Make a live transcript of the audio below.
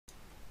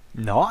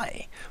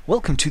Hi,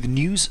 welcome to the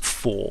news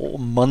for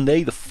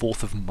Monday, the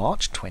 4th of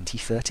March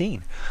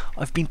 2013.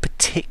 I've been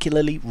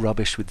particularly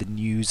rubbish with the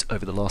news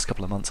over the last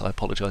couple of months. I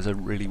apologise. I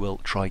really will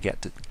try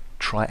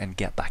and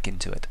get back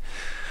into it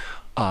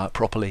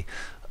properly.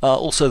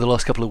 Also, the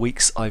last couple of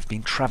weeks I've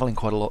been travelling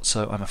quite a lot,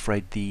 so I'm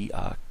afraid the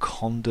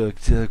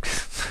conduct.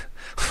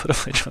 What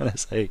am I trying to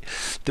say?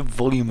 The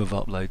volume of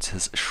uploads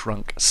has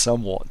shrunk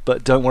somewhat,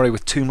 but don't worry,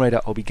 with Tomb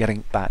Raider I'll be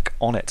getting back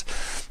on it.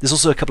 There's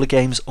also a couple of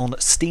games on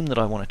Steam that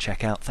I want to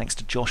check out, thanks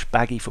to Josh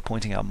Baggy for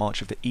pointing out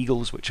March of the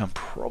Eagles, which I'm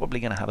probably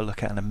going to have a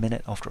look at in a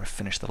minute after I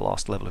finish the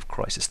last level of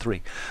Crysis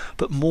 3.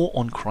 But more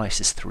on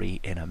Crysis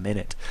 3 in a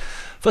minute.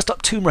 First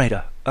up, Tomb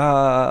Raider.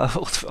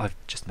 I've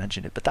just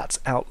mentioned it, but that's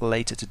out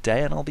later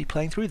today and I'll be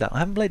playing through that. I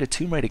haven't played a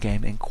Tomb Raider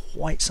game in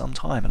quite some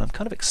time and I'm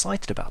kind of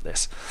excited about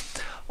this.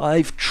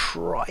 I've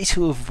tried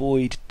to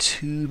avoid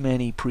too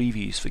many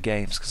previews for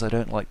games because I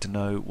don't like to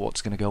know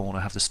what's going to go on or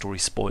have the story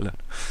spoiling.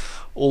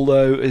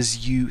 Although,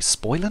 as you...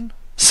 Spoiling?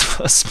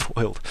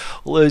 Spoiled.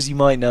 Although, as you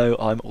might know,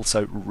 I'm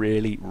also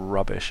really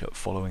rubbish at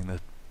following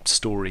the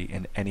story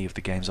in any of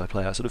the games I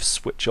play. I sort of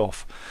switch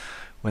off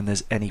when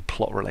there's any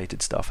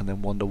plot-related stuff and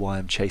then wonder why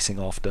I'm chasing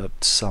after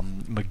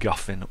some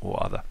MacGuffin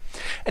or other.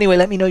 Anyway,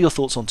 let me know your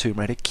thoughts on Tomb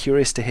Raider.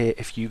 Curious to hear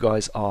if you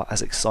guys are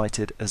as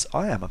excited as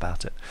I am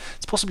about it.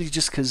 It's possibly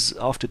just because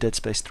after Dead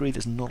Space 3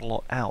 there's not a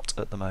lot out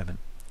at the moment.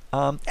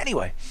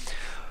 Anyway,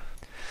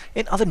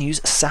 in other news,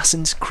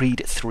 Assassin's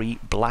Creed 3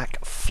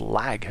 Black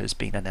Flag has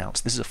been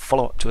announced. This is a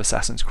follow-up to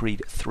Assassin's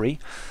Creed 3.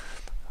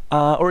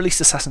 Or at least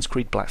Assassin's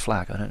Creed Black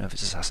Flag. I don't know if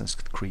it's Assassin's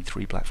Creed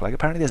 3 Black Flag.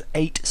 Apparently there's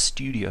 8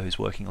 studios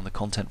working on the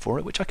content for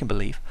it, which I can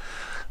believe.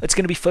 It's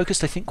going to be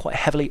focused, I think, quite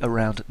heavily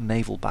around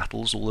naval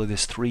battles, although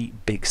there's 3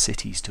 big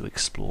cities to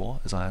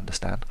explore, as I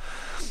understand.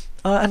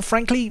 And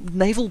frankly,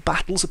 naval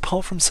battles,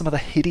 apart from some of the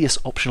hideous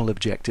optional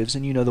objectives,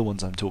 and you know the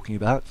ones I'm talking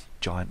about,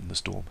 Giant in the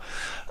Storm,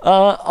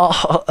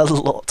 are a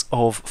lot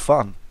of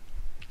fun.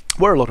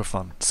 Were a lot of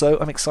fun, so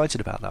I'm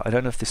excited about that. I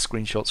don't know if this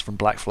screenshot's from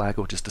Black Flag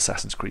or just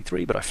Assassin's Creed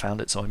 3, but I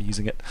found it, so I'm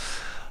using it.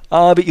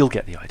 But you'll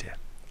get the idea.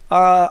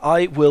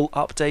 I will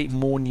update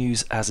more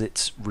news as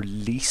it's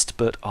released,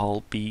 but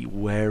I'll be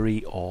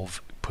wary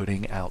of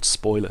putting out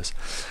spoilers.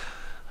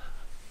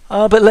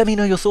 But let me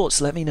know your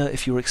thoughts. Let me know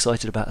if you're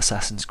excited about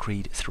Assassin's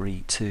Creed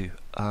 3 too.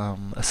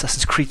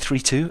 Assassin's Creed 3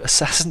 too?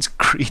 Assassin's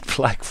Creed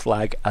Black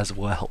Flag as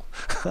well.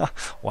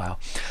 Wow.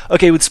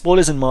 Okay, with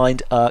spoilers in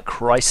mind,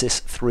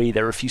 Crysis 3,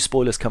 there are a few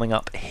spoilers coming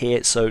up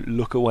here, so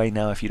look away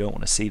now if you don't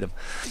want to see them.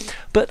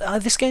 But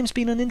this game's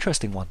been an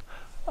interesting one.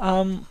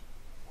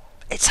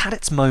 It's had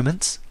its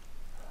moments.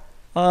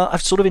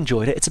 I've sort of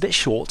enjoyed it. It's a bit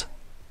short.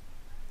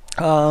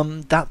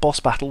 That boss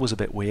battle was a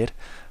bit weird.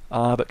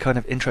 But kind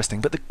of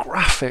interesting. But the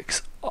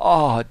graphics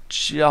are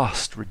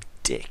just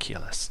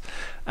ridiculous.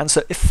 And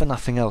so if for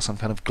nothing else, I'm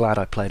kind of glad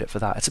I played it for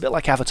that. It's a bit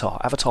like Avatar.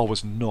 Avatar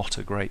was not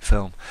a great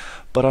film,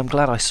 but I'm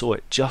glad I saw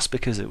it just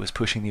because it was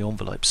pushing the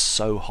envelope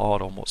so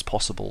hard on what's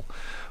possible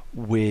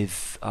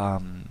with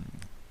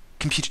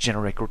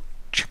computer-generated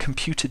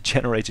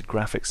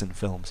graphics in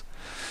films.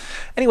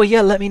 Anyway,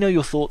 yeah, let me know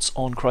your thoughts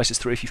on Crysis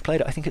 3 if you've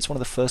played it. I think it's one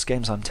of the first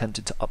games I'm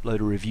tempted to upload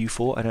a review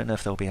for. I don't know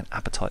if there'll be an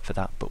appetite for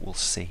that, but we'll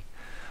see.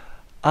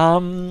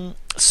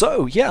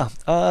 So yeah,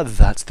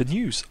 that's the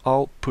news.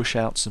 I'll push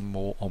out some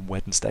more on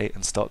Wednesday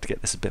and start to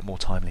get this a bit more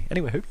timely.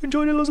 Anyway, hope you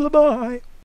enjoyed it. Bye!